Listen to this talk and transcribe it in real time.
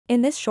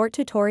In this short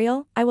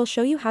tutorial, I will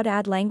show you how to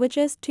add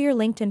languages to your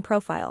LinkedIn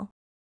profile.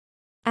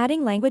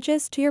 Adding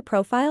languages to your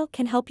profile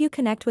can help you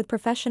connect with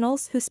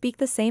professionals who speak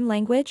the same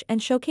language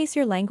and showcase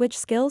your language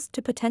skills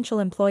to potential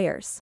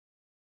employers.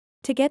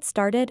 To get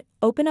started,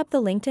 open up the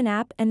LinkedIn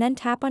app and then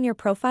tap on your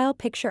profile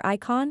picture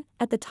icon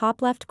at the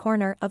top left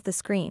corner of the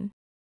screen.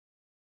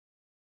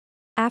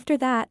 After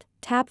that,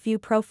 tap View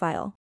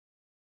Profile.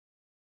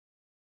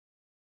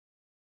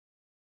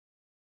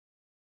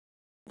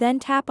 Then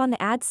tap on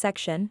the Add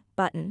Section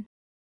button.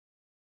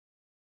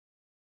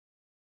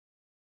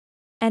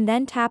 And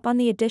then tap on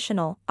the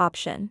Additional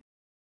option.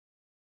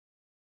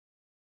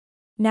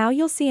 Now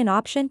you'll see an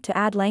option to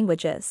add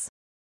languages.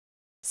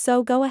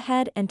 So go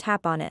ahead and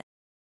tap on it.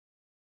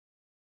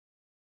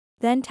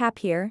 Then tap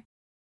here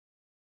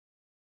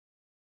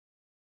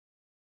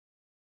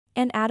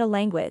and add a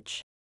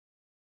language.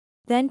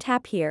 Then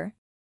tap here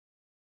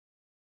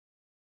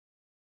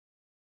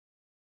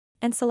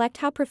and select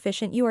how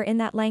proficient you are in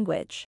that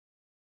language.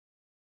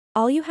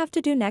 All you have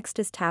to do next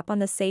is tap on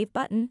the Save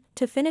button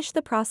to finish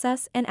the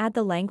process and add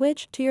the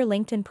language to your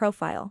LinkedIn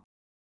profile.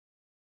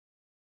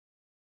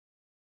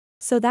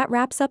 So that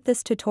wraps up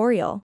this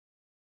tutorial.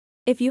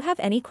 If you have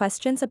any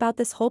questions about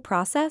this whole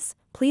process,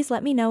 please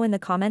let me know in the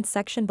comments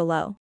section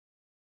below.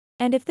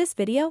 And if this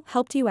video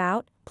helped you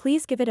out,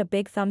 please give it a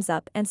big thumbs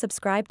up and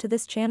subscribe to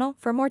this channel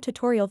for more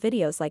tutorial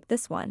videos like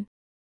this one.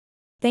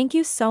 Thank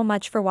you so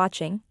much for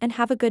watching and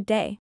have a good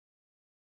day.